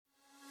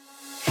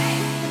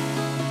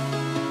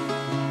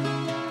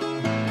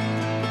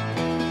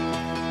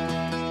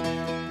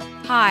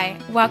Hi,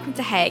 welcome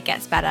to Hey It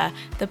Gets Better,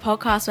 the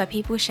podcast where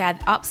people share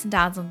the ups and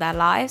downs of their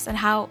lives and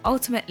how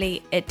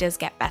ultimately it does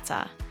get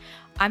better.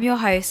 I'm your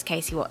host,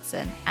 Casey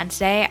Watson, and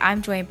today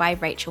I'm joined by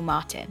Rachel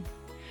Martin.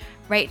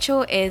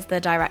 Rachel is the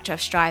director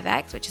of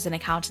StriveX, which is an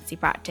accountancy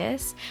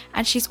practice,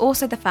 and she's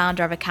also the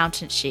founder of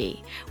Accountant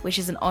She, which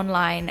is an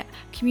online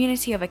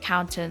community of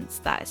accountants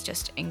that is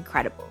just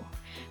incredible.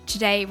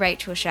 Today,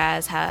 Rachel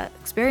shares her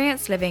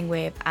experience living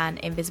with an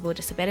invisible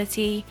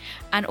disability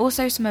and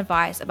also some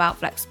advice about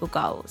flexible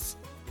goals.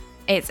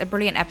 It's a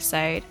brilliant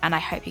episode and I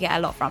hope you get a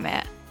lot from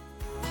it.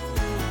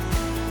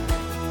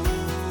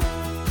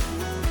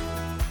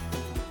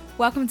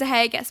 Welcome to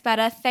Hey It Gets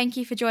Better. Thank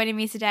you for joining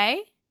me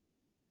today.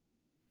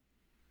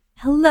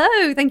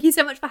 Hello, thank you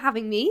so much for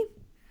having me.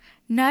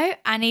 No,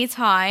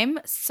 anytime.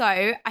 So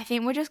I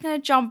think we're just going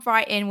to jump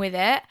right in with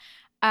it.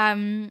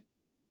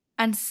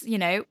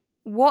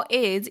 What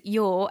is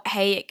your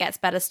Hey It Gets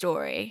Better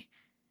story?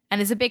 And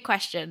it's a big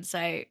question,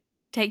 so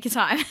take your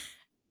time.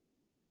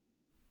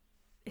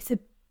 It's a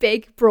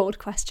big, broad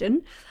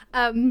question.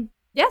 So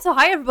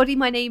hi everybody,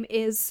 my name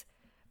is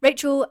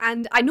Rachel,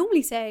 and I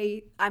normally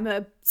say I'm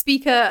a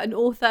speaker, an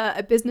author,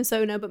 a business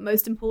owner, but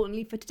most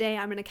importantly for today,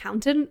 I'm an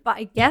accountant. But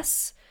I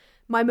guess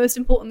my most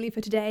importantly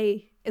for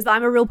today is that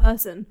I'm a real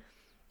person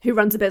who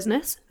runs a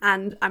business,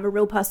 and I'm a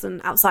real person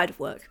outside of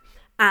work.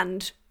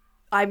 And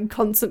I'm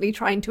constantly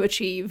trying to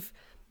achieve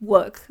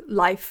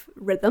work-life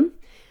rhythm.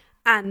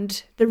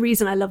 And the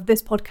reason I love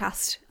this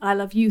podcast, and I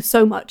love you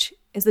so much,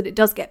 is that it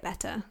does get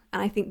better.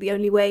 And I think the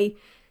only way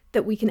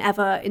that we can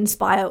ever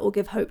inspire or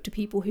give hope to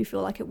people who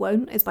feel like it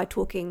won't is by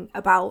talking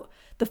about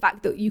the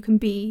fact that you can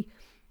be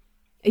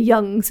a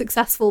young,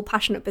 successful,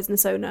 passionate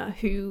business owner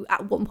who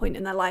at one point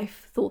in their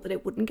life thought that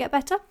it wouldn't get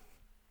better.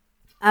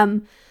 I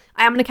am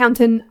an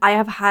accountant. I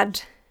have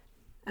had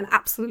an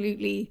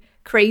absolutely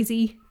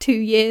crazy 2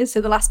 years.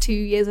 So the last 2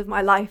 years of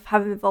my life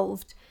have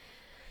involved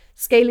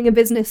scaling a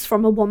business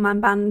from a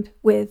one-man band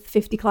with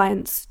 50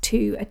 clients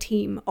to a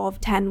team of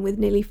 10 with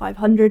nearly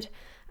 500.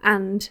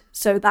 And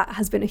so that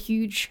has been a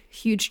huge,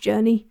 huge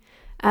journey.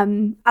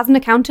 As an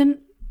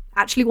accountant,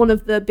 actually one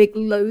of the big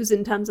lows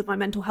in terms of my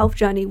mental health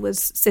journey was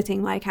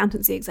sitting my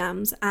accountancy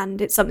exams. And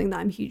it's something that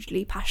I'm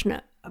hugely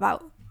passionate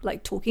about,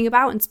 like talking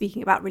about and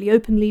speaking about really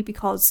openly,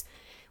 because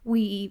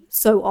we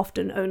so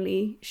often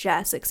only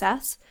share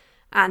success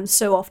and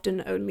so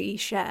often only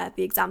share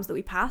the exams that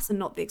we pass and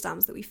not the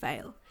exams that we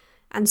fail.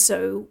 And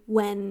so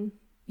when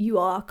you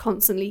are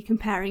constantly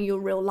comparing your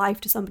real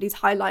life to somebody's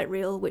highlight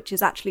reel, which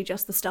is actually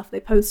just the stuff they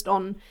post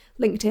on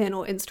LinkedIn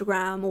or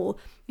Instagram, or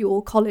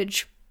your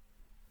college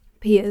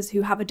peers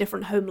who have a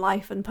different home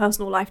life and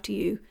personal life to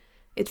you,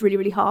 it's really,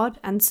 really hard.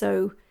 And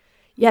so,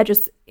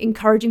 just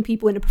encouraging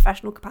people in a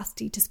professional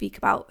capacity to speak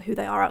about who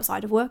they are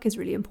outside of work is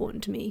really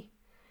important to me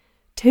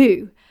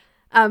too.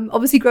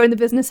 Obviously, growing the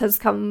business has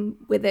come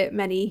with it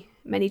many,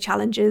 many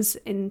challenges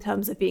in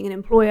terms of being an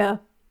employer,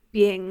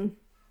 being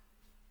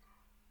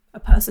a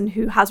person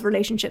who has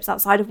relationships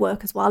outside of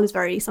work as well is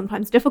very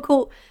sometimes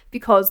difficult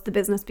because the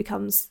business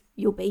becomes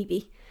your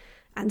baby.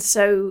 And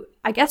so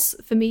I guess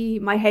for me,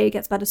 my Hey It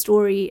Gets Better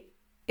story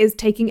is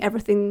taking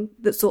everything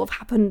that sort of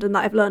happened and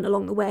that I've learned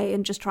along the way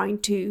and just trying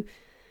to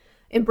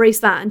embrace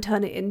that and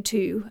turn it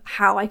into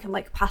how I can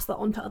pass that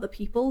on to other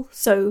people.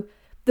 So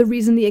the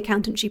reason the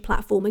Accountant She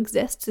platform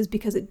exists is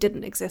because it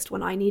didn't exist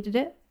when I needed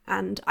it.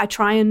 And I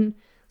try and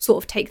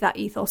sort of take that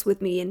ethos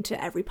with me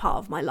into every part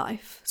of my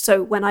life.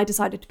 So when I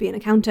decided to be an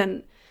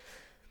accountant,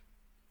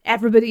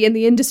 everybody in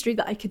the industry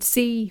that I could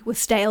see was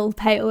stale,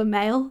 pale and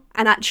male.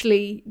 And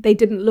actually they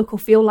didn't look or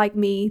feel like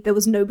me. There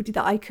was nobody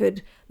that I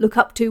could look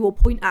up to or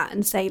point at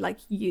and say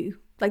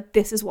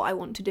this is what I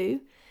want to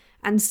do.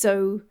 And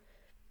so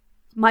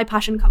my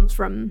passion comes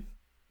from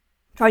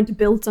trying to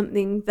build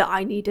something that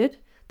I needed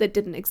that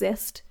didn't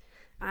exist.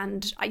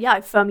 And I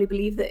firmly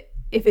believe that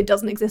if it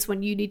doesn't exist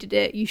when you needed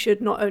it, you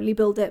should not only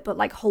build it, but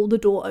hold the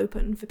door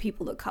open for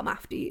people that come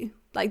after you.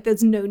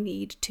 There's no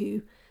need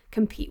to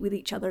compete with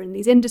each other in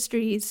these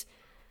industries.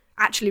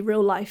 Actually,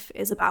 real life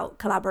is about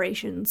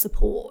collaboration,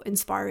 support,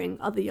 inspiring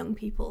other young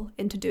people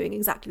into doing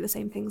exactly the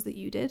same things that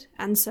you did.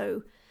 And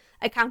so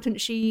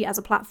Accountant She as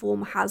a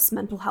platform has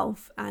mental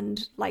health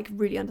and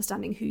really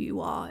understanding who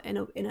you are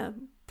in a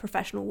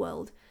professional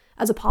world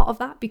as a part of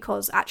that,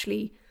 because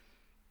actually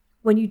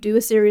when you do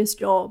a serious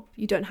job,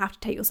 you don't have to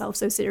take yourself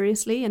so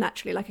seriously. And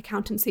actually,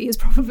 accountancy is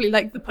probably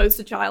the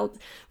poster child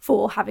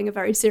for having a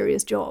very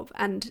serious job.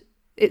 And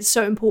it's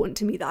so important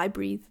to me that I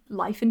breathe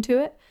life into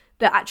it,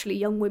 that actually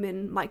young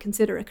women might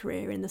consider a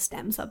career in the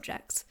STEM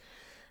subjects.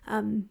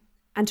 And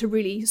to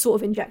really sort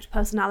of inject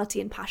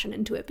personality and passion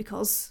into it,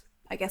 because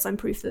I guess I'm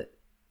proof that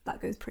that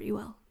goes pretty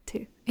well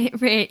too.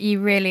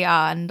 You really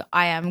are. And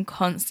I am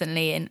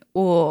constantly in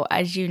awe,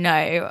 as you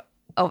know,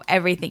 of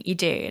everything you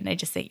do, and I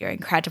just think you're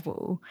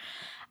incredible.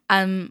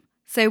 There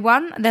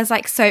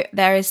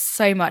is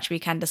so much we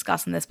can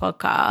discuss in this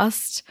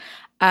podcast,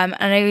 and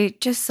I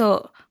just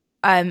thought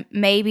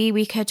maybe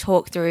we could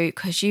talk through,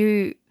 because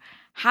you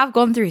have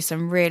gone through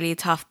some really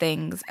tough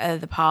things over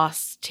the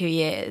past 2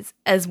 years,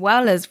 as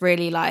well as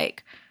really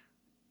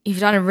you've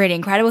done really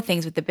incredible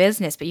things with the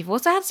business, but you've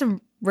also had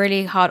some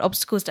really hard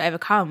obstacles to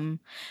overcome,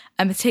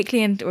 and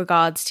particularly in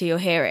regards to your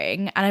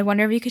hearing. And I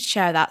wonder if you could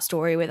share that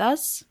story with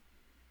us.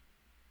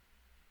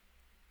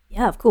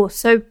 Yeah, of course.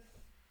 So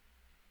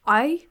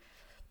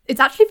it's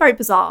actually very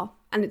bizarre,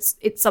 and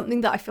it's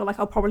something that I feel like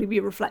I'll probably be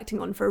reflecting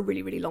on for a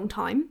really, really long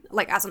time,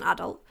 like as an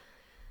adult,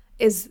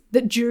 is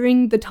that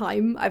during the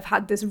time I've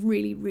had this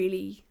really,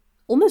 really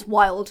almost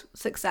wild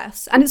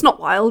success. And it's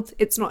not wild,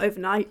 it's not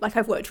overnight. Like,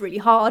 I've worked really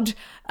hard.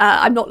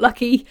 I'm not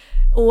lucky,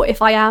 or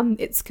if I am,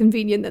 it's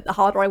convenient that the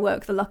harder I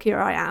work, the luckier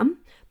I am.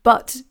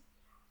 But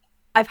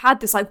I've had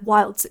this like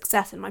wild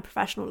success in my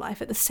professional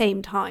life at the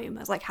same time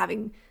as like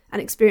having and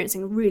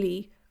experiencing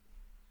really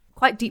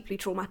quite deeply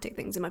traumatic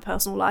things in my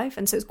personal life.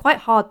 And so it's quite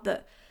hard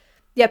that,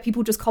 yeah,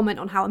 people just comment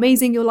on how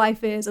amazing your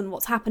life is and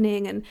what's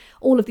happening and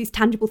all of these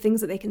tangible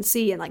things that they can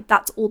see, and like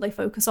that's all they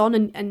focus on.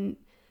 And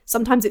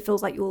sometimes it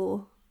feels like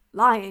you're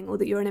lying, or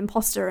that you're an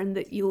imposter, and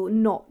that you're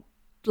not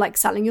like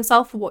selling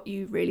yourself for what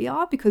you really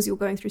are, because you're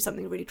going through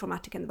something really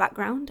traumatic in the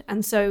background.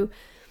 And so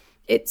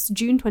it's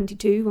June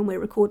 22 when we're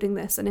recording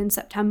this, and in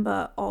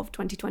September of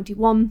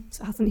 2021,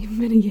 so it hasn't even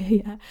been a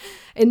year yet,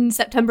 in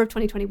September of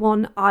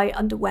 2021 I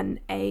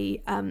underwent I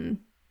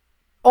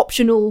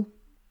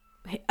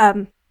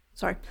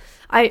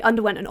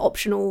underwent an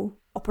optional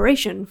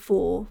operation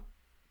for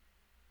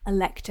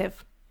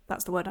elective.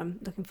 That's the word I'm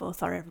looking for.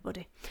 Sorry,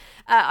 everybody.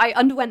 I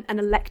underwent an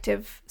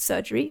elective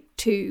surgery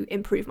to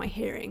improve my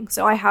hearing.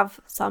 So I have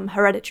some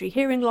hereditary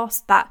hearing loss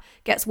that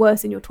gets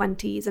worse in your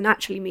 20s, and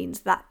actually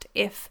means that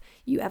if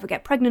you ever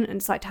get pregnant and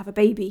decide to have a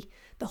baby,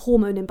 the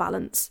hormone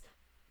imbalance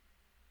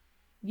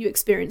you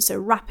experience so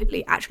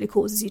rapidly actually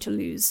causes you to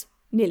lose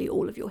nearly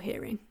all of your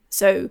hearing.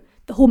 So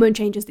the hormone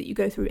changes that you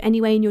go through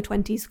anyway in your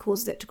 20s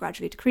causes it to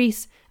gradually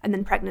decrease, and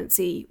then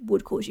pregnancy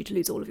would cause you to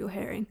lose all of your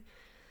hearing.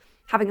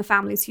 Having a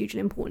family is hugely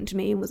important to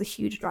me and was a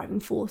huge driving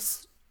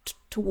force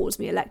towards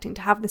me electing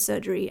to have the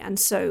surgery. And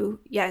so,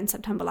 yeah, in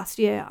September last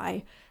year,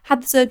 I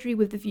had the surgery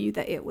with the view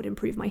that it would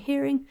improve my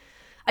hearing.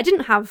 I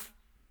didn't have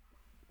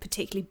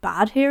particularly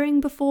bad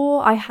hearing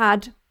before. I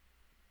had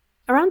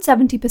around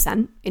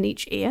 70% in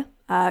each ear.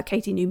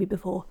 Katie knew me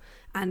before,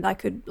 and I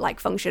could like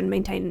function,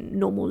 maintain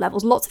normal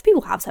levels. Lots of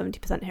people have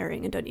 70%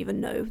 hearing and don't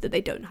even know that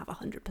they don't have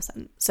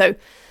 100%. So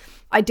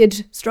I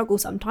did struggle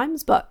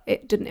sometimes, but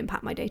it didn't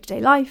impact my day-to-day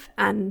life.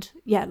 And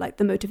yeah, like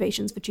the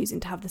motivations for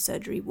choosing to have the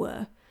surgery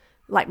were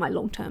like my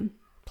long-term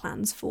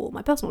plans for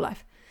my personal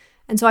life.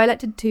 And so I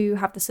elected to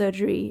have the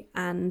surgery,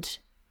 and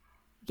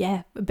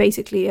yeah,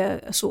 basically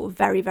a sort of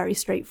very, very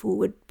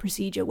straightforward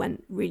procedure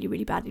went really,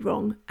 really badly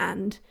wrong.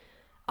 And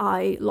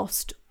I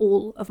lost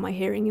all of my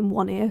hearing in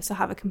one ear, so I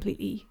have a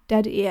completely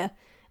dead ear.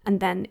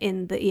 And then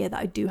in the ear that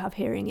I do have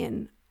hearing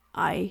in,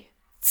 I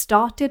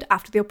started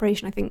after the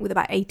operation, I think, with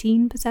about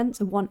 18%,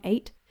 so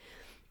 1/8.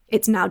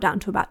 It's now down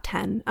to about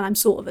 10, and I'm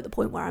sort of at the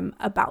point where I'm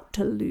about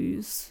to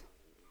lose,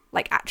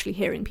 like, actually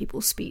hearing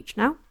people's speech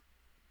now,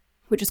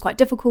 which is quite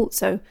difficult.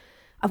 So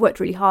I've worked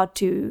really hard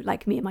to,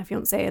 like, me and my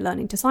fiance are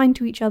learning to sign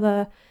to each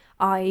other.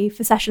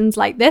 For sessions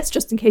like this,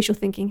 just in case you're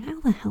thinking, how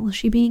the hell is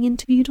she being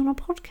interviewed on a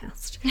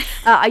podcast?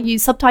 I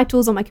use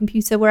subtitles on my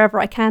computer wherever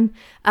I can,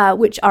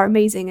 which are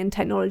amazing, and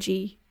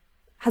technology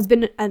has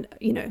been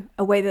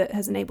a way that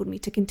has enabled me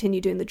to continue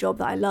doing the job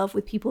that I love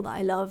with people that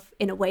I love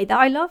in a way that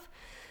I love.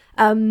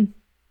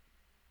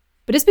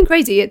 But it's been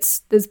crazy.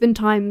 There's been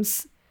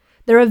times,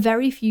 there are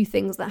very few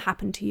things that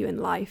happen to you in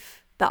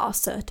life that are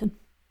certain.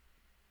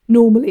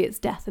 Normally it's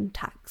death and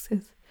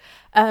taxes.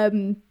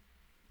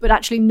 But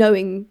actually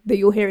knowing that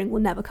your hearing will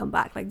never come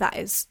back, like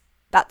that's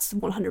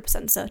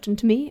 100% certain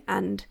to me.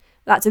 And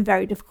that's a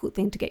very difficult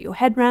thing to get your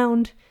head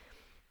round.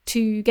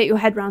 To get your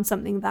head around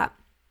something that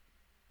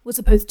was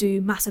supposed to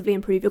massively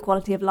improve your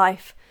quality of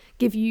life,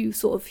 give you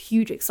sort of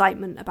huge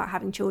excitement about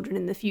having children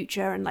in the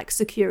future, and like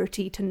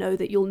security to know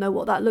that you'll know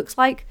what that looks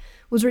like,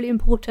 was really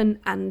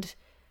important. And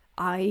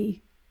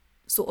I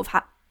sort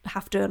of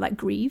have to like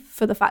grieve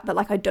for the fact that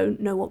like I don't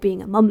know what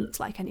being a mum looks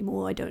like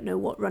anymore. I don't know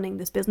what running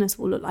this business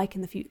will look like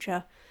in the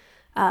future.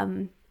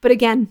 But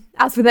again,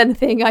 as with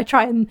anything, I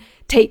try and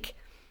take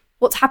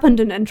what's happened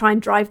and try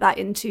and drive that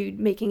into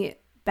making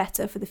it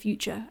better for the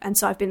future. And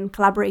so I've been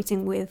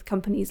collaborating with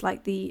companies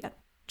like the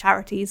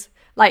charities,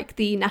 like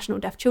the National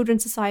Deaf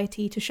Children's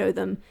Society, to show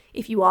them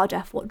if you are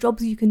deaf, what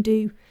jobs you can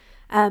do.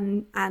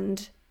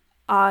 And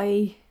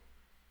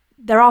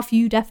there are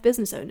few deaf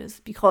business owners,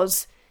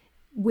 because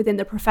within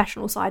the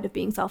professional side of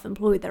being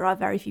self-employed, there are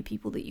very few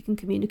people that you can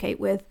communicate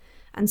with.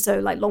 And so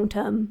like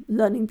long-term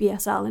learning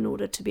BSL in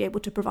order to be able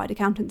to provide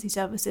accountancy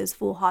services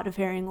for hard of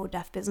hearing or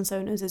deaf business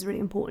owners is really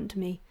important to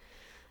me.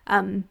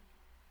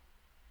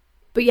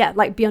 But yeah,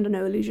 like be under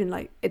no illusion,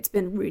 like it's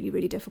been really,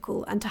 really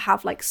difficult. And to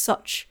have like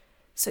such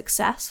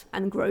success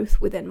and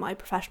growth within my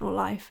professional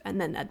life, and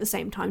then at the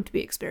same time to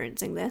be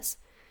experiencing this,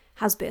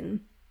 has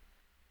been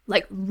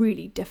like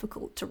really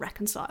difficult to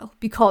reconcile,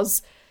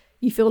 because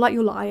you feel like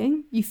you're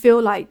lying. You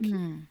feel like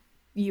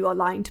you are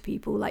lying to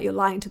people, like you're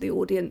lying to the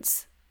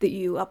audience that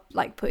you are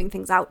like putting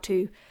things out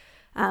to.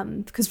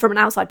 Because from an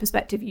outside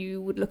perspective,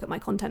 you would look at my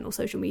content or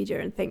social media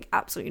and think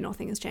absolutely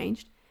nothing has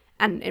changed.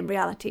 And in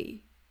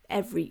reality,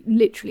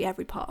 literally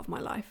every part of my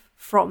life,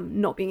 from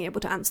not being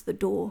able to answer the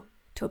door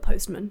to a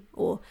postman,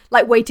 or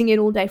like waiting in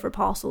all day for a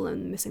parcel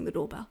and missing the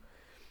doorbell,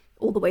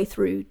 all the way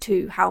through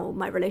to how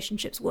my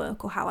relationships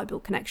work, or how I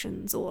build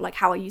connections, or like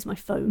how I use my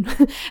phone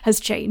has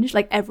changed.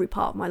 Like every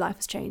part of my life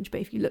has changed.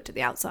 But if you looked at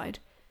the outside,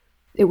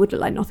 it would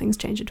look like nothing's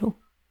changed at all.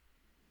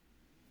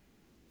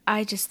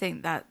 I just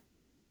think that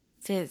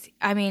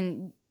I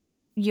mean,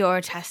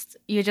 you're just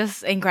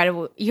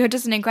incredible. You're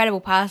just an incredible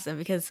person,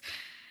 because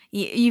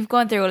you've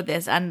gone through all of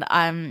this. And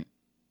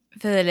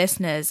for the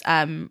listeners,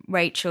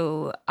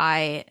 Rachel,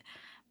 I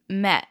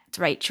met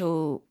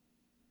Rachel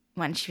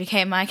when she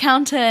became my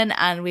accountant,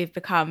 and we've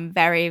become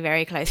very,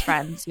 very close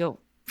friends. You're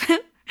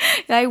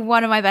like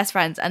one of my best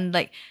friends, and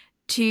like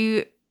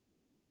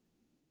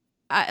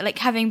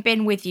having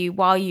been with you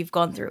while you've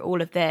gone through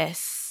all of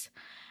this,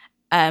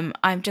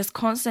 I'm just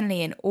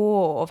constantly in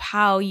awe of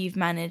how you've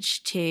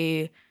managed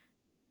to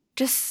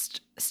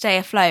just stay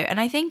afloat. And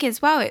I think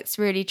as well, it's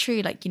really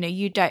true. Like,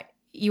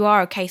 you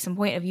are a case in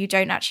point of, you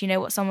don't actually know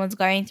what someone's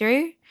going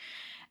through,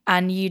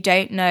 and you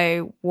don't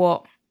know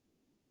what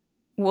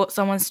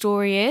someone's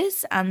story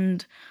is.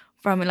 And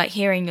from like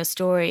hearing your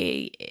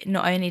story,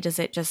 not only does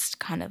it just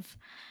kind of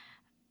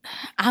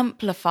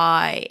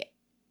amplify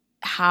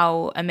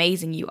how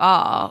amazing you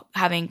are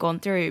having gone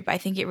through, but I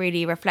think it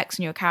really reflects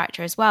on your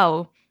character as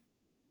well.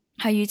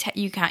 How you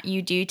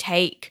do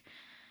take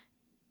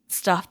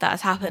stuff that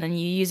has happened and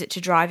you use it to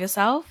drive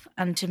yourself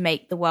and to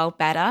make the world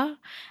better.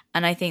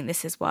 And I think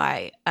this is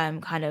why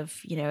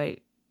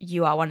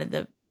you are one of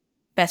the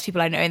best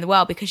people I know in the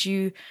world, because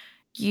you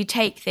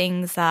take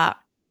things that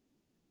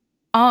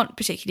aren't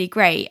particularly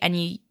great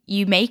and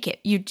you make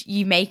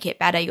it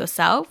better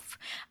yourself.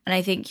 And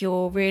I think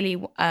you're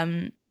really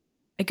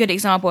a good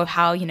example of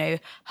how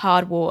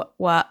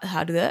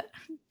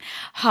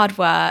hard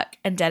work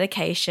and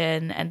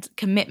dedication and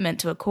commitment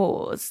to a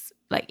cause,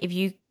 like if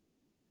you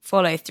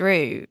follow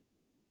through,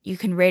 you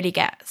can really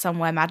get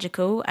somewhere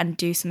magical and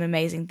do some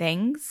amazing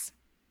things.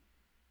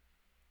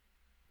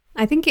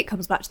 I think it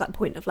comes back to that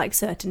point of like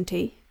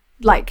certainty.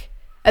 Like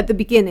at the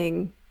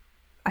beginning,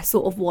 I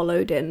sort of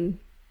wallowed in,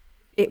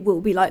 it will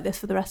be like this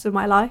for the rest of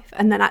my life.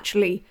 And then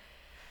actually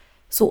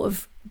sort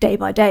of day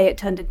by day, it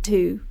turned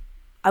into,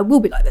 I will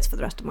be like this for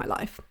the rest of my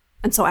life.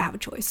 And so I have a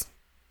choice.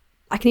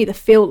 I can either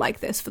feel like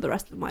this for the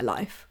rest of my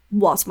life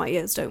whilst my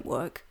ears don't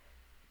work,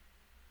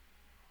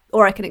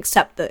 or I can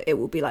accept that it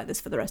will be like this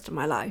for the rest of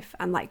my life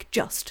and like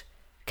just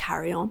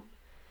carry on.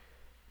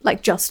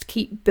 Like just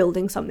keep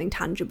building something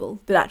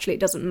tangible that actually it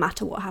doesn't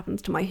matter what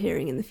happens to my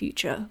hearing in the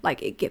future.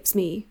 Like it gives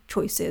me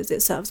choices,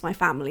 it serves my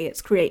family,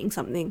 it's creating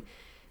something,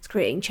 it's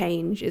creating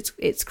change,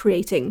 it's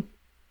creating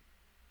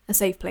a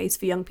safe place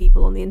for young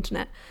people on the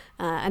internet,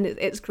 and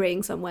it's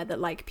creating somewhere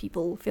that like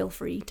people feel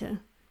free to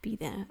be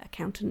their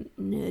accountant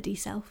nerdy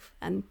self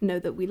and know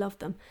that we love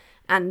them.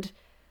 And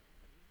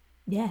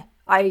yeah,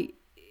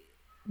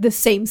 the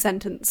same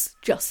sentence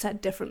just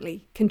said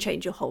differently can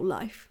change your whole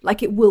life.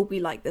 Like it will be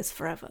like this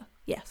forever,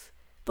 yes,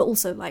 but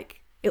also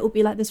like it will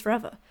be like this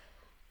forever.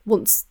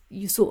 Once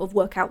you sort of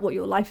work out what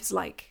your life is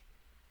like,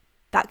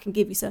 that can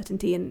give you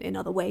certainty in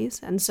other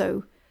ways. And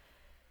so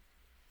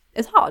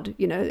it's hard,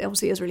 it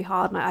obviously is really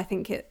hard. And I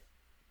think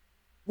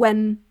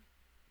when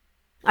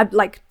I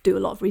like do a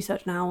lot of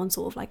research now on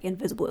sort of like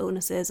invisible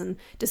illnesses and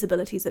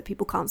disabilities that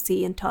people can't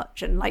see and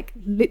touch, and like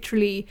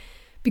literally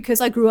because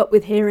I grew up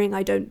with hearing,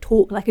 I don't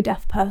talk like a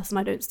deaf person,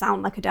 I don't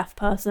sound like a deaf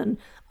person,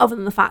 other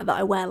than the fact that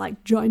I wear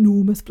like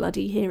ginormous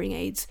bloody hearing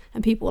aids,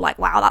 and people are like,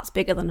 wow, that's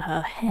bigger than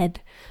her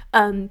head.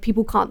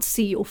 People can't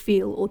see or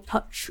feel or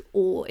touch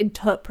or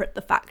interpret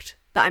the fact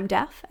that I'm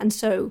deaf, and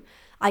so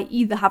I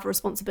either have a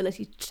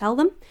responsibility to tell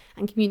them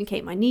and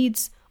communicate my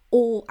needs,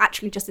 or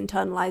actually just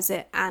internalize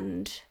it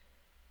and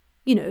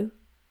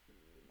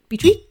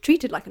be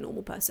treated like a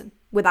normal person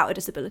without a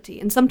disability.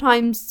 And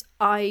sometimes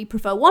I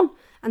prefer one,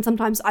 and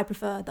sometimes I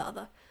prefer the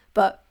other.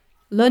 But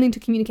learning to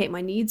communicate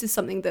my needs is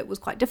something that was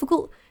quite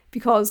difficult,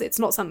 because it's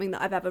not something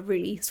that I've ever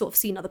really sort of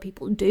seen other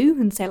people do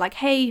and say like,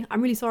 hey,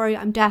 I'm really sorry,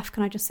 I'm deaf,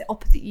 can I just sit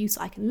opposite you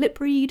so I can lip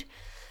read?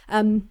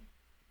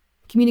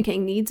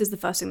 Communicating needs is the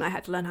first thing that I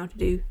had to learn how to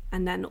do.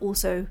 And then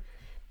also,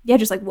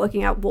 just like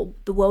working out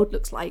what the world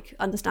looks like,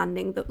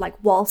 understanding that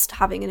like whilst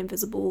having an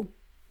invisible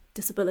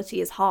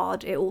disability is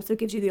hard, it also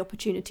gives you the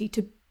opportunity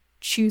to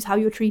choose how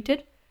you're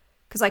treated,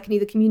 because I can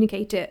either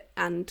communicate it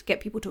and get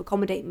people to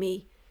accommodate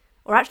me,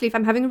 or actually if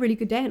I'm having a really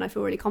good day and I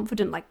feel really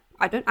confident, like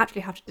I don't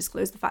actually have to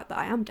disclose the fact that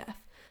I am deaf.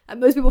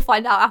 And most people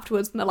find out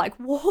afterwards and they're like,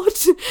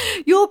 what?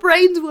 Your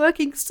brain's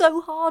working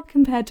so hard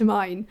compared to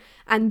mine.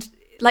 And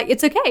like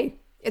it's okay,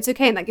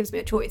 and that gives me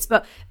a choice.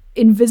 But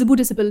invisible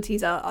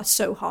disabilities are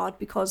so hard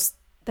because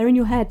they're in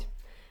your head,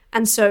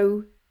 and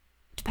so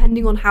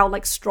depending on how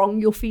like strong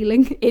you're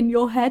feeling in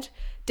your head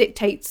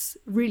dictates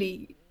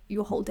really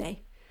your whole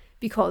day.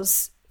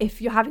 Because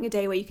if you're having a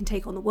day where you can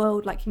take on the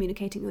world, like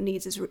communicating your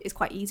needs is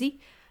quite easy,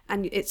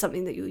 and it's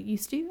something that you're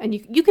used to, and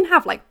you can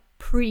have like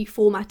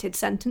pre-formatted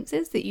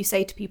sentences that you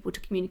say to people to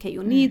communicate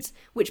your needs,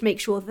 which make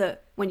sure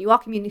that when you are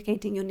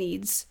communicating your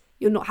needs,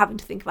 you're not having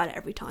to think about it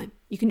every time.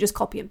 You can just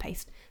copy and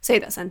paste, say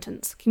that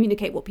sentence,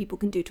 communicate what people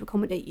can do to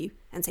accommodate you,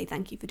 and say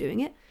thank you for doing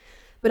it.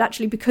 But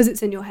actually, because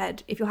it's in your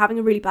head, if you're having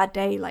a really bad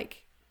day,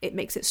 like, it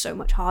makes it so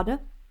much harder.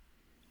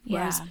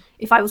 Whereas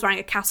if I was wearing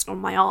a cast on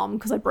my arm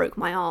because I broke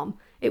my arm,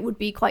 it would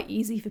be quite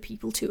easy for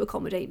people to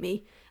accommodate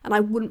me, and I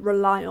wouldn't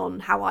rely on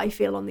how I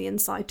feel on the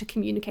inside to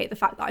communicate the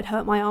fact that I'd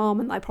hurt my arm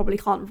and I probably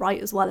can't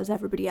write as well as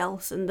everybody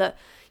else, and that,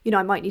 you know,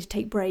 I might need to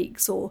take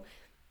breaks. Or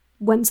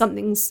when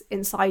something's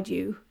inside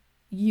you,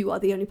 you are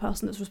the only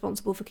person that's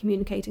responsible for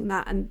communicating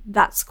that, and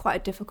that's quite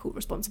a difficult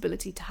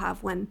responsibility to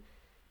have when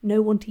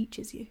no one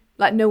teaches you.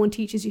 Like, no one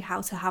teaches you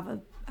how to have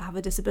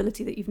a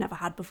disability that you've never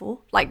had before,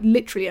 like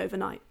literally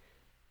overnight.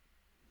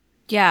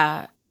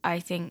 Yeah, I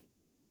think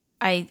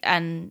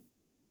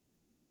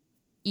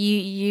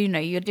you know,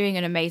 you're doing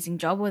an amazing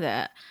job with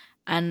it.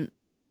 And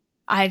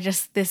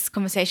this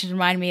conversation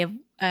reminded me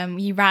of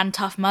you ran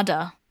Tough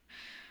Mudder.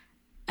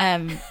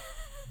 And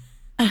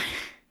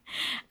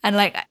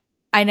like,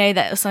 I know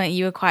that was something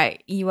you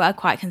were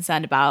quite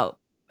concerned about,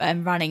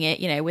 running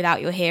it, you know,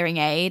 without your hearing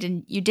aid,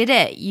 and you did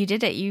it.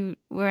 You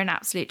were an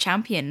absolute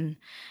champion.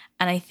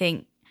 And I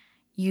think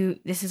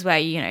this is where,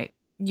 you know,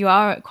 you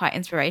are quite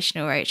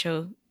inspirational,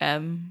 Rachel,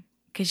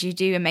 because you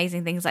do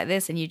amazing things like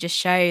this, and you just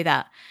show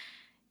that,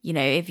 you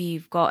know, if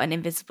you've got an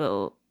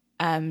invisible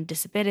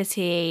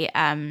disability,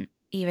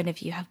 even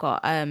if you have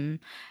got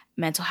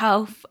mental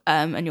health,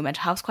 and your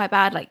mental health's quite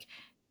bad, like,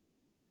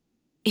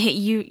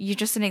 you're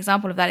just an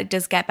example of that. It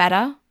does get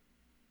better,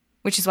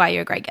 which is why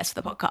you're a great guest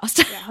for the podcast.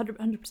 Yeah,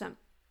 100%.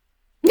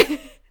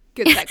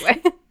 Good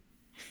segue.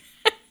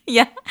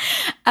 Yeah.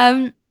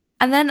 And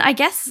then I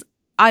guess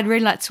I'd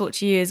really like to talk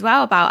to you as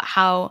well about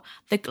how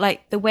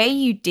the way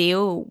you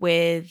deal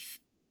with,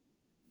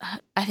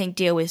 I think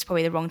deal with is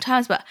probably the wrong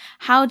terms, but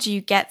how do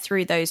you get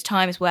through those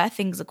times where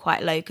things are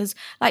quite low? Because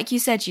like you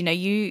said, you know,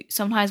 you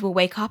sometimes will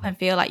wake up and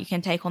feel like you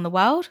can take on the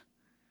world.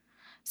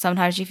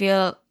 Sometimes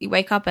you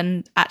wake up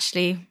and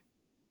actually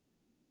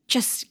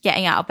just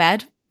getting out of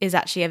bed is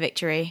actually a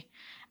victory.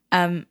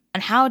 And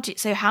how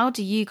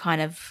do you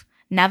kind of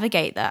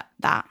navigate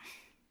that?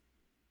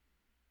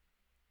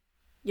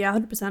 Yeah,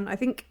 100%. I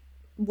think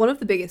one of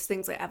the biggest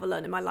things I ever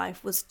learned in my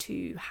life was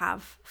to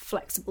have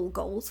flexible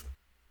goals.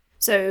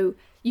 So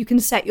you can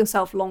set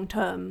yourself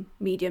long-term,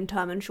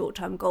 medium-term, and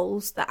short-term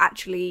goals that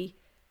actually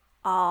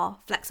are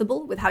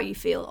flexible with how you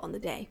feel on the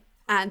day.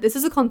 And this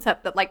is a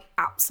concept that, like,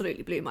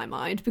 absolutely blew my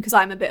mind, because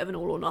I'm a bit of an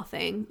all or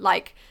nothing.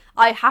 Like,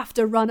 I have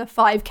to run a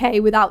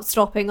 5K without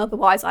stopping,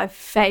 otherwise I've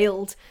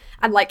failed.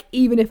 And, like,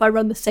 even if I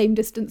run the same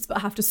distance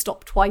but have to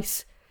stop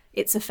twice,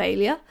 it's a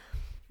failure.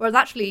 Whereas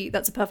actually,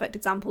 that's a perfect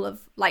example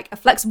of, like, a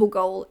flexible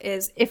goal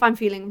is if I'm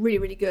feeling really,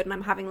 really good and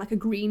I'm having, like, a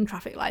green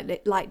traffic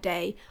light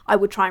day, I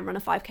would try and run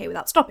a 5K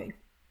without stopping.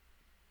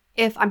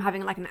 If I'm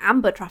having, like, an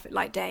amber traffic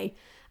light day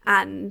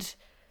and,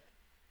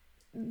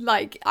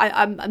 like,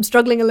 I'm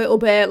struggling a little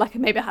bit, like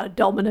maybe I had a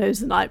Domino's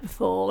the night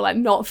before, like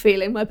not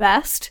feeling my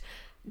best,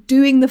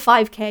 doing the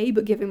 5K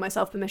but giving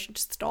myself permission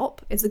to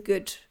stop is a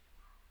good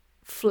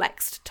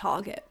flexed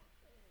target.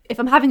 If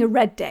I'm having a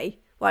red day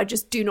where I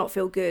just do not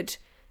feel good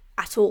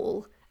at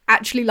all,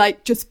 actually,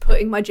 like, just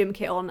putting my gym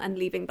kit on and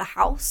leaving the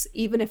house,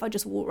 even if I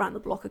just walk around the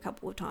block a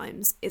couple of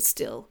times, is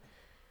still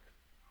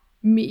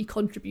me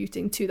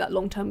contributing to that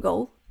long-term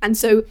goal. And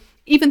so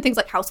even things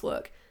like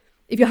housework,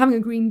 if you're having a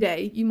green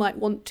day, you might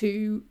want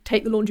to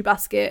take the laundry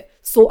basket,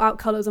 sort out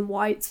colours and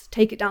whites,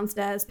 take it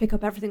downstairs, pick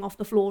up everything off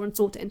the floor and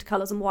sort it into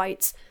colours and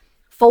whites,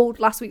 fold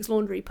last week's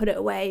laundry, put it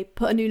away,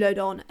 put a new load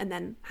on, and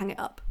then hang it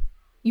up.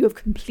 You have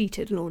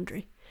completed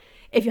laundry.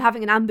 If you're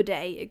having an amber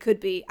day, it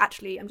could be,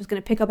 actually, I'm just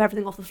going to pick up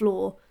everything off the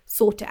floor,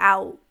 sort it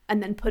out,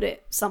 and then put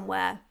it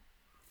somewhere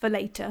for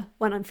later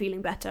when I'm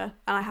feeling better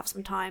and I have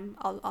some time.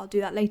 I'll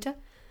do that later.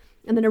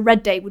 And then a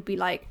red day would be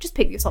like, just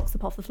pick your socks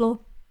up off the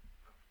floor.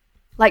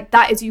 Like,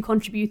 that is you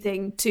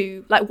contributing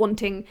to, like,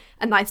 wanting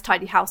a nice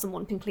tidy house and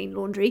wanting clean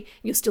laundry.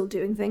 You're still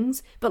doing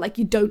things, but, like,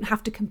 you don't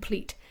have to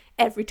complete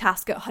every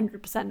task at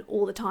 100%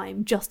 all the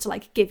time just to,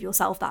 like, give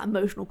yourself that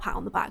emotional pat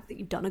on the back that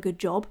you've done a good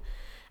job.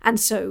 And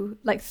so,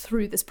 like,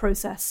 through this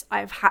process,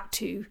 I've had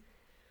to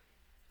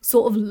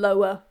sort of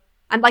lower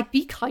and, like,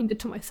 be kinder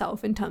to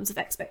myself in terms of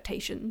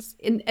expectations.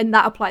 And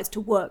that applies to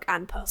work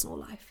and personal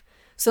life.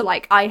 So,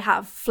 like, I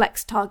have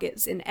flex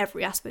targets in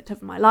every aspect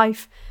of my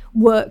life.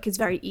 Work is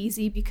very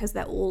easy because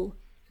they're all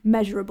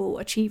measurable,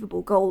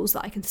 achievable goals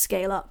that I can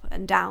scale up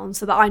and down,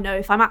 so that I know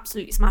if I'm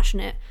absolutely smashing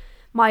it,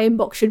 my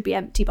inbox should be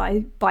empty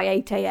by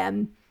 8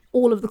 a.m.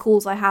 All of the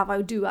calls I have,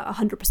 I do at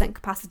 100%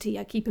 capacity.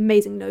 I keep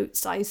amazing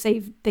notes. I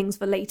save things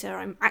for later.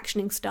 I'm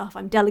actioning stuff.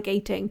 I'm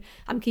delegating.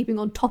 I'm keeping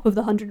on top of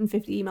the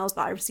 150 emails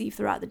that I receive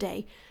throughout the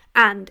day.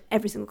 And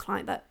every single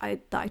client that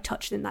I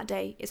touched in that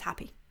day is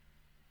happy.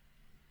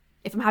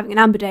 If I'm having an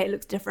amber day, it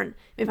looks different.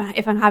 If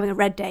I'm having a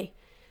red day,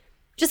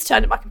 just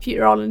turning my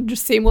computer on and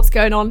just seeing what's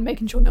going on,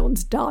 making sure no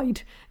one's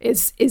died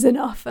is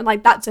enough. And,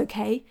 like, that's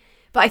okay.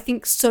 But I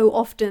think so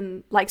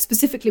often, like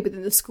specifically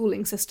within the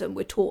schooling system,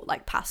 we're taught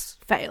like pass,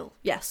 fail,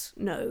 yes,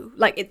 no,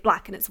 like it's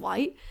black and it's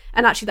white.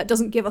 And actually that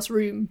doesn't give us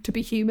room to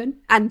be human.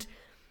 And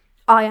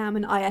I am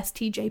an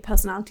ISTJ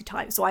personality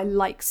type, so I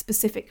like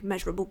specific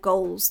measurable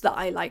goals that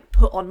I like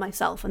put on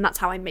myself, and that's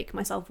how I make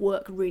myself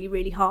work really,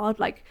 really hard.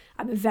 Like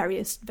I'm a very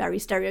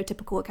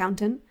stereotypical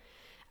accountant.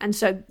 And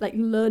so like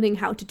learning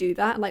how to do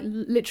that, like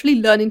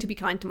literally learning to be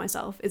kind to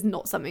myself is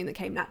not something that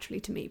came naturally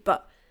to me,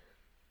 but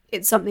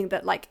it's something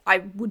that like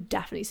I would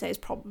definitely say is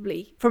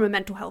probably from a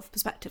mental health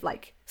perspective,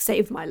 like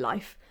saved my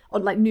life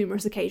on like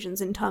numerous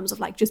occasions in terms of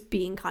like just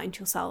being kind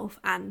to yourself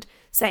and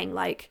saying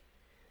like,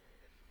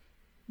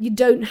 you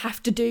don't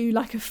have to do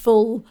like a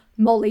full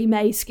Molly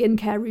May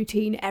skincare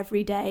routine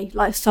every day.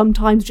 Like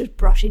sometimes just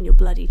brushing your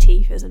bloody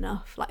teeth is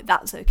enough. Like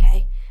that's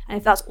okay. And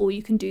if that's all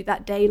you can do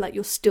that day, like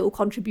you're still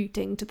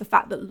contributing to the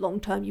fact that long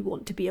term you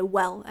want to be a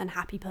well and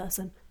happy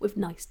person with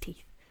nice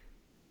teeth.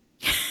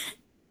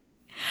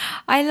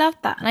 I love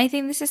that. And I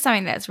think this is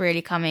something that's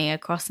really coming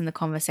across in the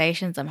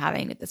conversations I'm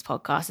having with this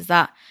podcast, is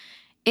that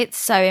it's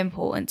so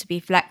important to be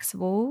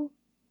flexible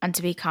and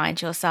to be kind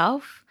to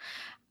yourself.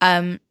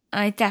 And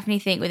I definitely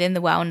think within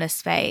the wellness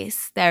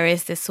space, there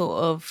is this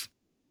sort of,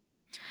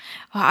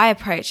 well, I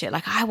approach it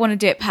like I want to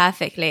do it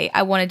perfectly.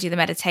 I want to do the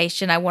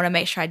meditation. I want to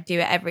make sure I do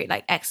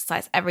it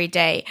exercise every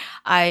day.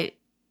 I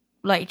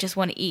like just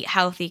want to eat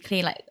healthy,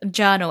 clean, like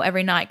journal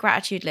every night,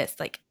 gratitude list.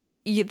 Like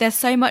there's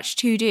so much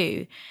to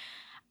do.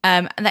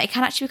 And that it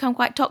can actually become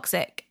quite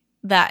toxic.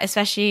 That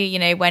especially, you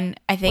know, when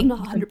I think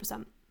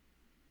 100%.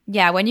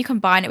 Yeah, when you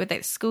combine it with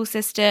like the school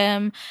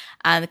system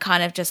and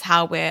kind of just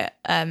how we're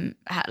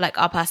like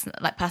our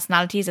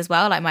personalities as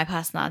well. Like my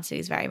personality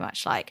is very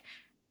much like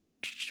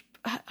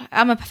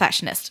I'm a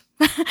perfectionist.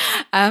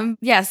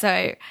 Yeah,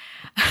 so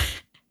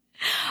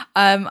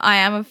I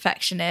am a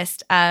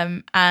perfectionist,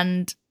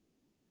 and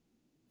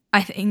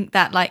I think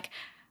that like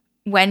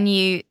when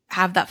you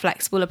have that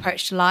flexible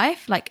approach to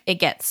life, like it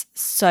gets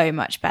so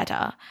much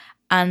better,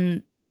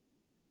 and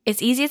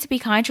it's easier to be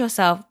kind to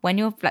yourself when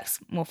you're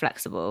more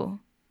flexible.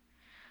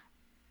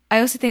 I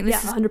also think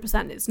this is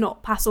 100%. It's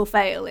not pass or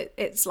fail.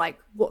 It's like,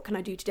 what can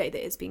I do today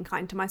that is being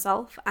kind to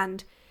myself?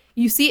 And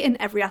you see it in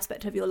every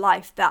aspect of your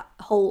life, that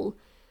whole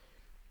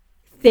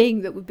thing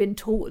that we've been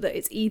taught that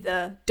it's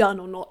either done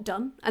or not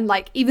done. And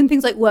like even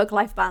things like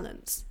work-life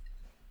balance,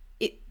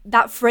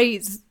 that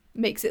phrase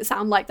makes it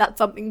sound like that's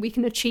something we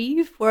can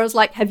achieve. Whereas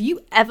like, have you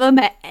ever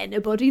met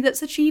anybody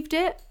that's achieved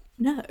it?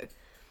 No.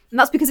 And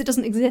that's because it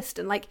doesn't exist.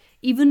 And like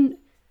even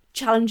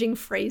challenging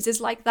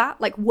phrases like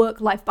that, like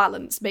work-life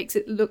balance, makes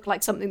it look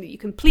like something that you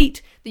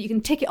complete, that you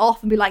can tick it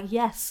off and be like,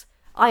 yes,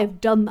 I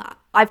have done that.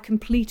 I've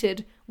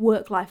completed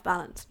work-life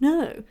balance.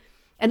 No.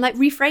 And like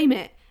reframe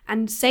it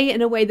and say it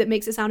in a way that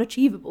makes it sound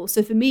achievable.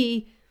 So for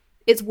me,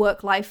 it's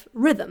work-life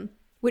rhythm,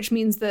 which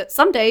means that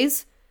some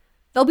days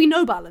there'll be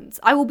no balance.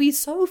 I will be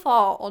so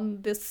far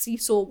on this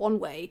seesaw one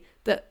way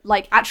that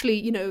like actually,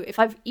 you know, if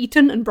I've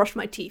eaten and brushed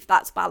my teeth,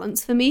 that's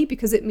balance for me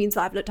because it means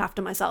that I've looked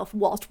after myself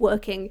whilst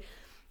working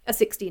a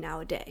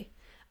 16-hour day.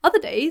 Other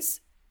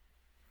days,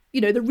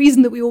 you know, the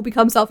reason that we all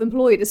become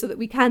self-employed is so that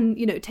we can,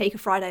 you know, take a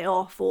Friday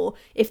off, or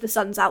if the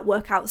sun's out,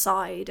 work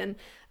outside, and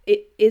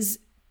it is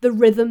the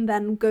rhythm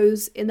then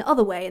goes in the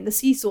other way and the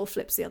seesaw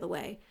flips the other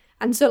way.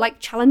 And so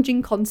like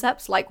challenging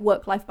concepts like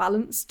work-life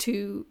balance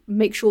to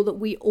make sure that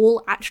we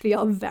all actually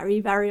are very,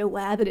 very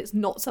aware that it's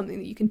not something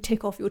that you can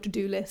tick off your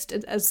to-do list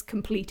as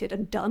completed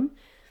and done,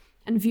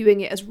 and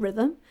viewing it as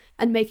rhythm.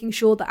 And making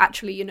sure that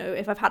actually, you know,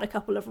 if I've had a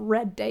couple of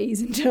red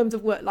days in terms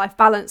of work-life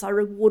balance, I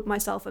reward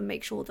myself and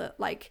make sure that,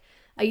 like,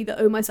 I either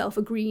owe myself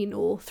a green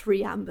or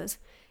 3 ambers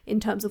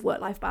in terms of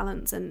work-life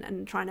balance,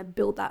 and trying to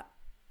build that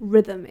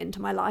rhythm into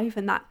my life.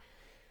 And that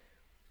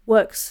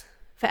works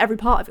for every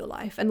part of your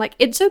life. And, like,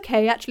 it's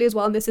okay, actually, as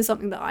well, and this is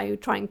something that I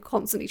try and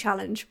constantly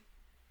challenge.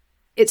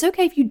 It's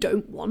okay if you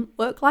don't want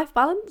work-life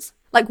balance.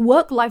 Like,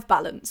 work-life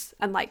balance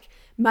and, like,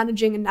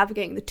 managing and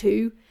navigating the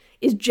two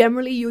is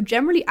you're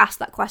generally asked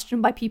that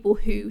question by people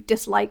who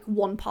dislike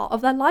one part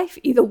of their life,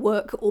 either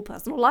work or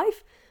personal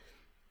life.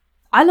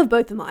 I love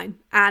both of mine,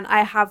 and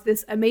I have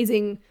this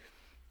amazing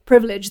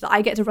privilege that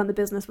I get to run the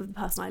business with the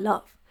person I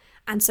love.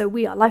 And so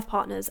we are life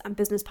partners and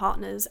business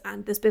partners,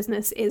 and this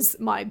business is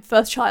my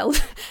first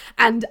child,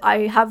 and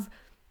I have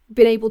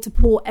been able to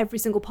pour every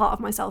single part of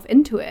myself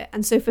into it.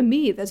 And so for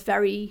me, there's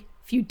very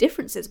few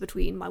differences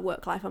between my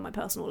work life and my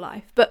personal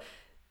life. But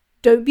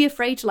don't be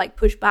afraid to like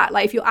push back.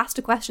 Like if you're asked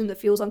a question that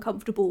feels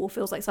uncomfortable or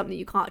feels like something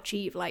you can't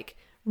achieve, like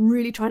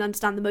really try and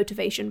understand the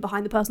motivation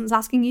behind the person that's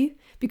asking you.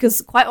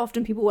 Because quite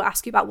often people will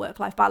ask you about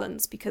work-life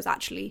balance because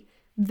actually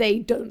they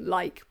don't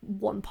like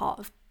one part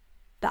of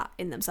that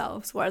in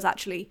themselves. Whereas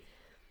actually,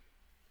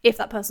 if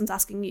that person's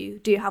asking you,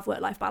 do you have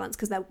work-life balance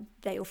because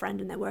they're your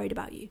friend and they're worried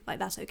about you, like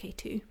that's okay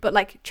too. But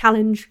like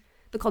challenge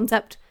the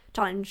concept,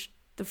 challenge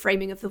the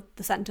framing of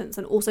the sentence,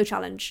 and also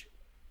challenge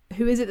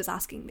who is it that's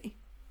asking me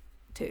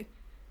too.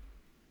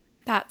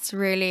 That's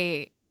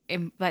really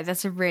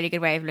that's a really good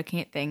way of looking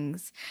at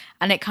things,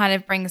 and it kind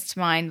of brings to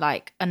mind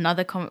like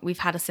another we've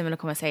had a similar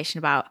conversation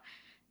about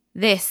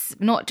this,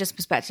 not just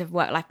perspective of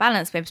work-life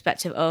balance, but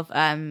perspective of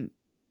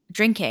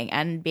drinking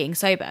and being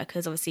sober,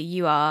 because obviously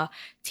you are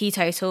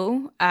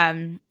teetotal,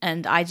 and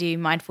I do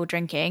mindful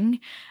drinking.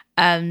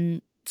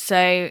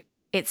 So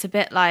it's a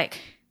bit like,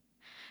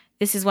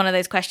 this is one of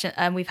those questions,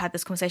 we've had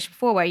this conversation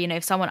before, where,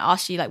 if someone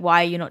asks you, like,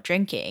 why are you not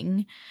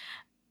drinking?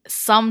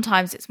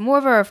 Sometimes it's more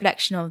of a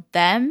reflection of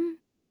them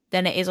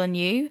than it is on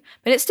you,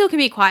 but it still can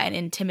be quite an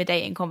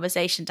intimidating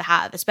conversation to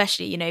have,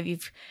 especially, if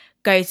you've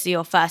go to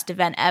your first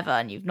event ever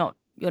and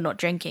you're not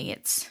drinking.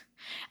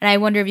 And I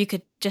wonder if you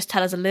could just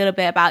tell us a little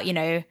bit about,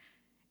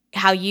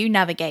 how you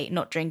navigate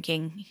not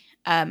drinking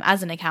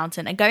as an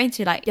accountant and going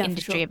to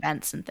industry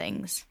events and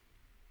things.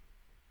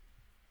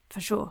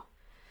 For sure.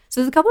 So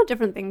there's a couple of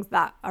different things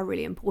that are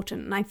really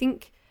important. And I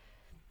think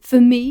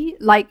for me,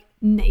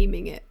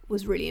 naming it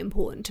was really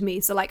important to me.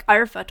 So I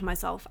refer to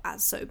myself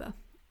as sober.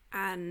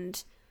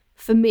 And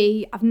for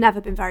me, I've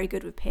never been very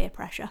good with peer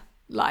pressure.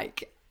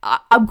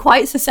 I'm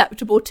quite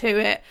susceptible to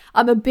it.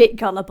 I'm a bit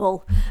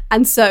gullible.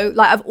 And so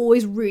I've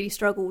always really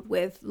struggled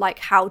with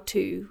how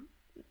to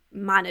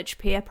manage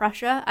peer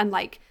pressure, and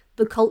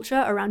the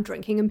culture around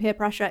drinking and peer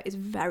pressure is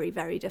very,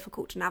 very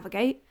difficult to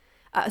navigate.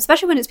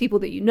 Especially when it's people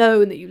that you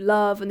know and that you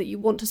love and that you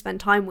want to spend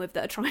time with,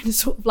 that are trying to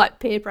sort of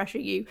peer pressure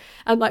you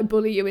and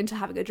bully you into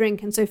having a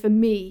drink. And so for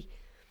me,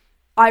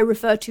 I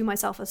refer to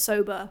myself as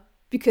sober,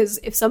 because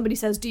if somebody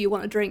says, do you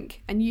want a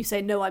drink? And you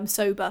say, no, I'm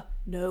sober,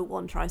 no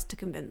one tries to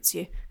convince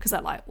you, because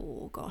they're like,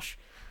 oh gosh,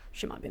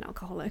 she might be an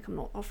alcoholic, I'm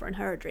not offering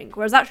her a drink.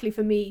 Whereas actually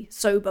for me,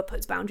 sober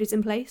puts boundaries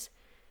in place.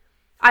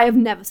 I have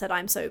never said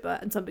I'm sober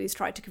and somebody's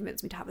tried to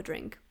convince me to have a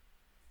drink.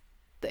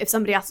 If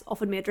somebody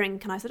offered me a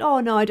drink and I said, oh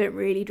no, I don't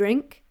really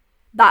drink,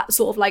 that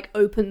sort of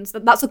opens,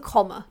 that's a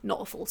comma,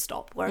 not a full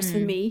stop. Whereas for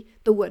me,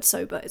 the word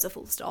sober is a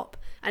full stop,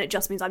 and it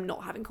just means I'm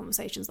not having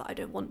conversations that I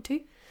don't want to.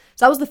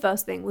 So that was the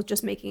first thing, was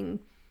just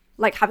making,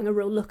 having a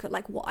real look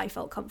at what I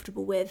felt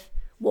comfortable with,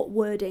 what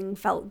wording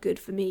felt good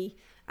for me,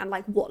 and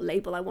what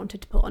label I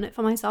wanted to put on it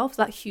for myself.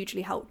 So that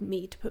hugely helped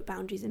me to put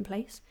boundaries in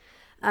place.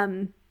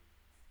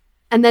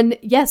 And then,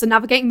 so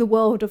navigating the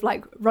world of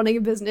running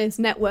a business,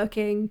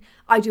 networking.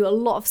 I do a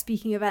lot of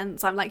speaking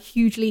events. I'm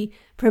hugely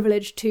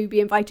privileged to be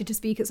invited to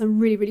speak at some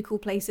really, really cool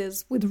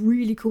places with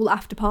really cool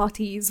after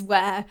parties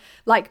where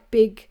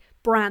big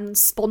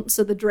brands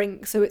sponsor the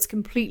drink. So it's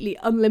completely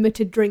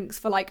unlimited drinks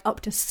for up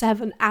to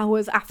 7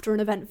 hours after an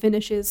event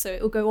finishes. So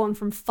it'll go on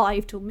from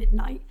 5 till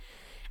midnight,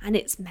 and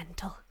it's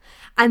mental.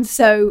 And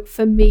so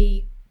for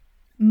me,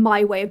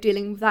 my way of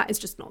dealing with that is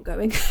just not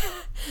going.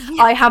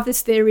 I have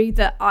this theory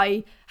that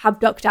I have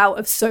ducked out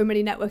of so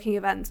many networking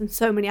events and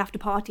so many after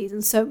parties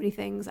and so many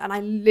things, and I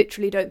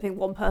literally don't think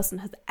one person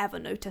has ever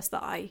noticed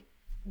that I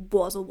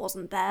was or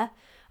wasn't there.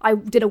 I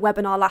did a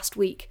webinar last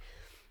week,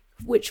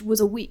 which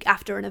was a week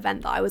after an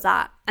event that I was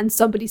at, and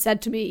somebody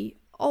said to me,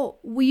 oh,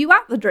 were you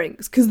at the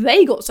drinks? Because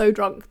they got so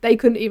drunk they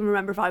couldn't even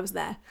remember if I was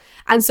there.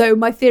 And so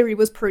my theory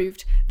was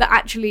proved, that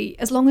actually,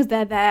 as long as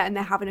they're there and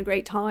they're having a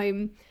great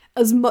time,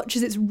 as much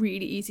as it's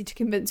really easy to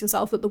convince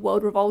yourself that the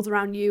world revolves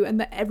around you and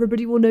that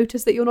everybody will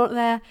notice that you're not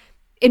there,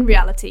 in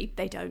reality,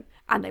 they don't,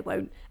 and they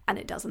won't, and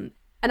it doesn't.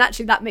 And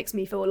actually, that makes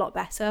me feel a lot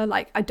better.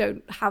 I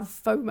don't have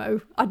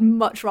FOMO. I'd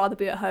much rather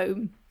be at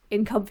home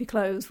in comfy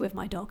clothes with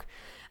my dog.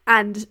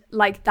 And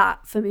that,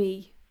 for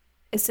me,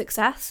 is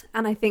success.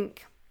 And I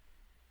think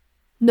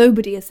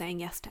nobody is saying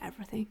yes to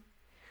everything.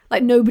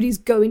 Nobody's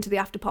going to the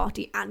after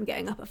party and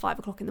getting up at 5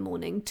 o'clock in the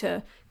morning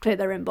to clear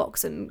their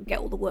inbox and get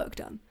all the work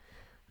done.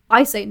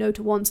 I say no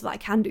to one so that I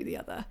can do the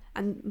other.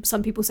 And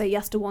some people say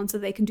yes to one so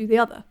they can do the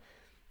other.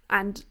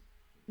 And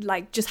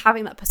just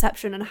having that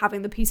perception and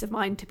having the peace of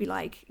mind to be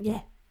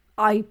yeah,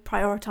 I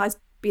prioritize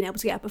being able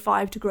to get up at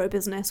 5 to grow a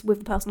business with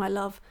the person I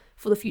love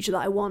for the future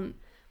that I want.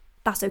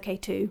 That's okay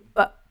too.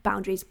 But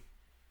boundaries.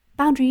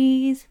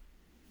 Boundaries.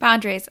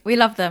 Boundaries. We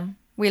love them.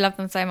 We love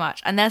them so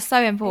much. And they're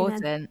so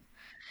important. Amen.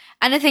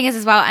 And the thing is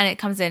as well, and it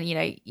comes in, you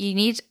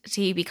need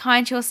to be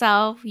kind to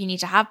yourself. You need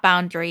to have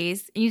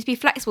boundaries. You need to be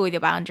flexible with your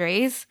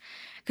boundaries.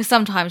 Because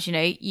sometimes,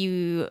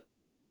 you,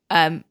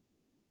 it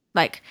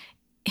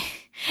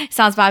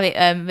sounds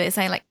bad, but it's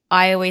saying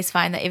I always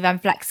find that if I'm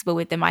flexible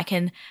with them, I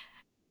can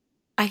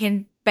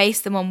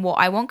base them on what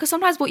I want. Because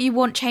sometimes what you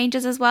want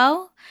changes as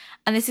well.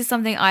 And this is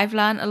something I've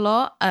learned a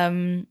lot,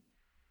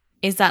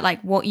 is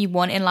that what you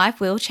want in life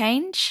will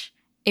change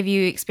if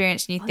you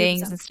experience new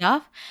things 100%. And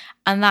stuff.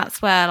 And that's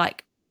where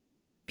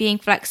being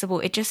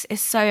flexible, it just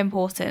is so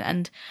important.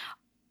 And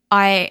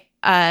I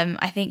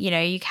think,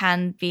 you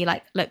can be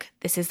look,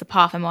 this is the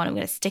path I'm on, I'm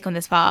going to stick on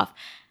this path.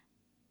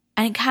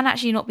 And it can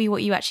actually not be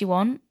what you actually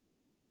want.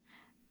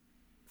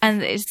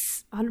 And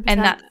it's 100%. And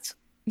that's,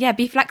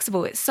 be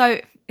flexible. It's so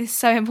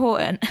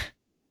important.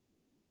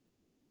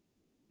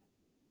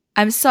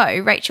 So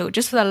Rachel,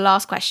 just for the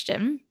last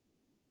question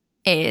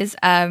is,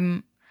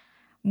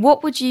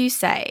 what would you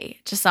say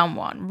to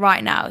someone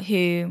right now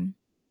who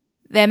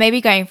they're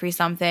maybe going through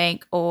something,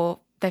 or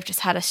they've just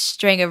had a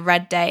string of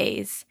red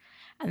days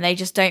and they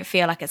just don't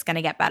feel like it's going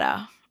to get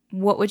better?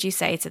 What would you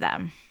say to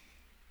them?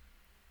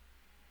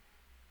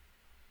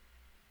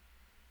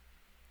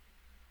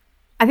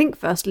 I think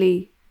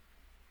firstly,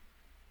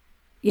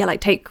 yeah,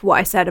 like take what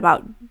I said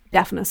about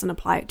deafness and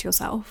apply it to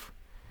yourself.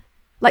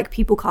 Like,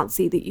 people can't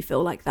see that you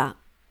feel like that.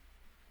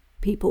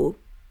 People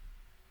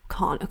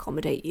can't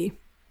accommodate you.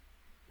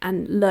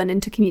 And learning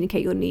to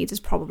communicate your needs is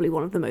probably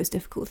one of the most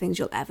difficult things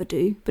you'll ever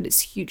do, but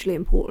it's hugely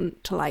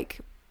important to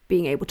like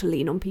being able to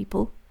lean on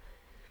people.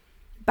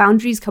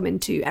 Boundaries come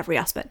into every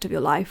aspect of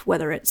your life,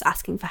 whether it's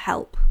asking for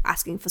help,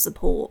 asking for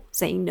support,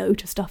 saying no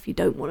to stuff you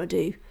don't want to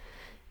do.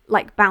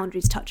 Like,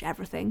 boundaries touch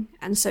everything.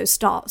 And so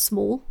start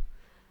small.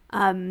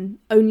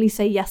 Only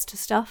say yes to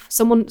stuff.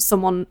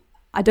 Someone,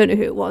 I don't know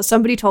who it was,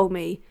 somebody told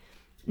me,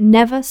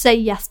 never say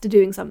yes to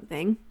doing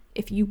something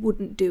if you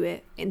wouldn't do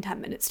it in 10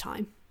 minutes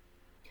time.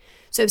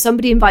 So if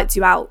somebody invites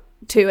you out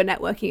to a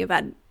networking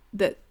event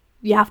that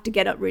you have to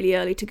get up really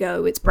early to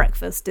go, it's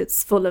breakfast,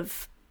 it's full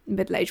of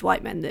middle-aged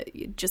white men that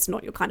you're just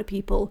not your kind of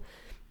people,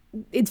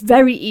 it's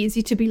very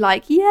easy to be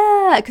like,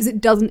 yeah, because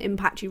it doesn't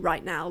impact you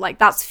right now. Like,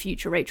 that's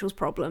future Rachel's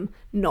problem,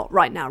 not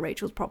right now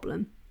Rachel's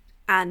problem.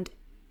 And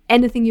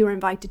anything you're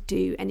invited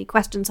to, any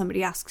question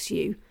somebody asks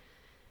you,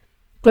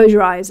 close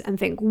your eyes and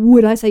think,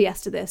 would I say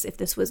yes to this if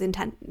this was in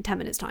 10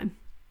 minutes time?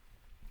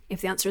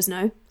 If the answer is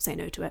no, say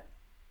no to it.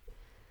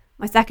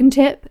 My second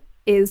tip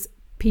is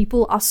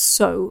people are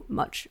so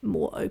much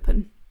more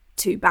open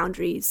to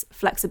boundaries,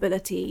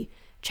 flexibility,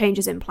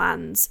 changes in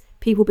plans,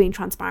 people being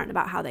transparent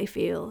about how they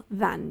feel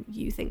than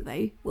you think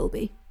they will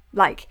be.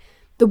 Like,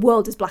 the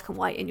world is black and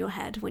white in your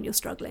head when you're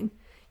struggling.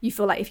 You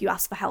feel like if you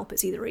ask for help,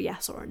 it's either a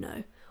yes or a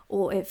no.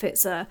 Or if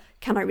it's a,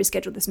 can I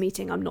reschedule this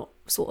meeting? I'm not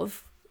sort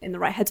of in the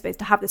right headspace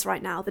to have this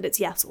right now, that it's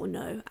yes or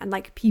no. And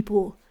like,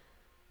 people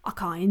are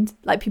kind.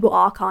 Like, people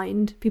are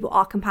kind. People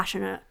are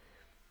compassionate.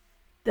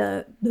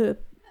 The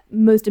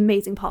most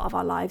amazing part of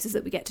our lives is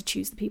that we get to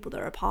choose the people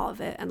that are a part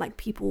of it, and like,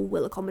 people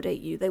will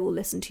accommodate you, they will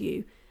listen to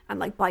you, and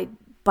like by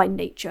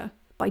nature,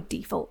 by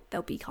default,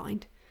 they'll be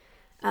kind.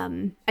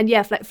 And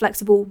yeah,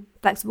 flexible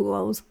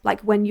goals.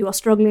 Like, when you are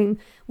struggling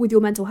with your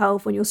mental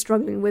health, when you're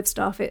struggling with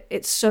stuff,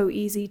 it's so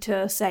easy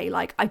to say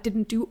like, I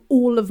didn't do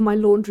all of my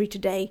laundry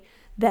today,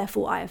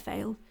 therefore I have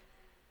failed.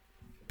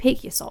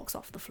 Pick your socks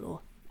off the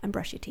floor and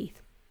brush your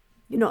teeth.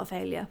 You're not a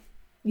failure.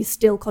 You're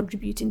still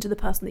contributing to the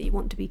person that you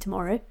want to be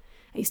tomorrow.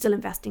 And you're still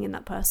investing in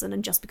that person.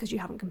 And just because you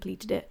haven't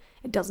completed it,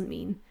 it doesn't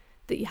mean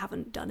that you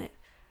haven't done it.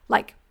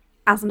 Like,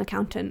 as an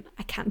accountant,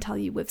 I can tell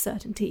you with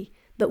certainty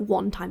that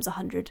 1 times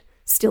 100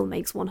 still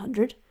makes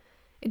 100.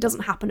 It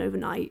doesn't happen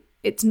overnight.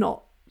 It's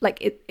not like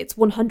it's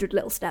 100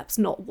 little steps,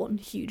 not one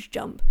huge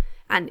jump.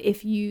 And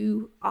if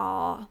you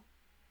are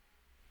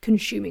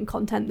consuming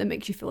content that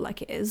makes you feel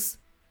like it is,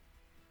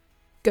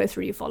 go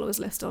through your followers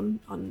list on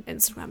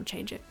Instagram and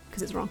change it,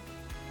 because it's wrong.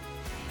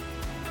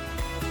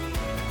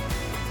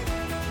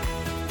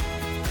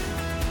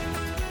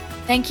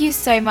 Thank you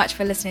so much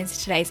for listening to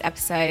today's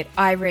episode.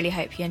 I really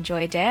hope you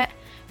enjoyed it.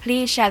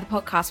 Please share the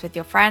podcast with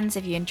your friends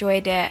if you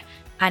enjoyed it.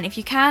 And if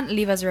you can,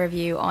 leave us a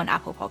review on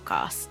Apple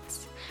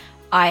Podcasts.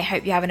 I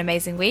hope you have an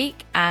amazing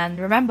week. And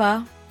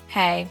remember,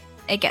 hey,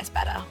 it gets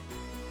better.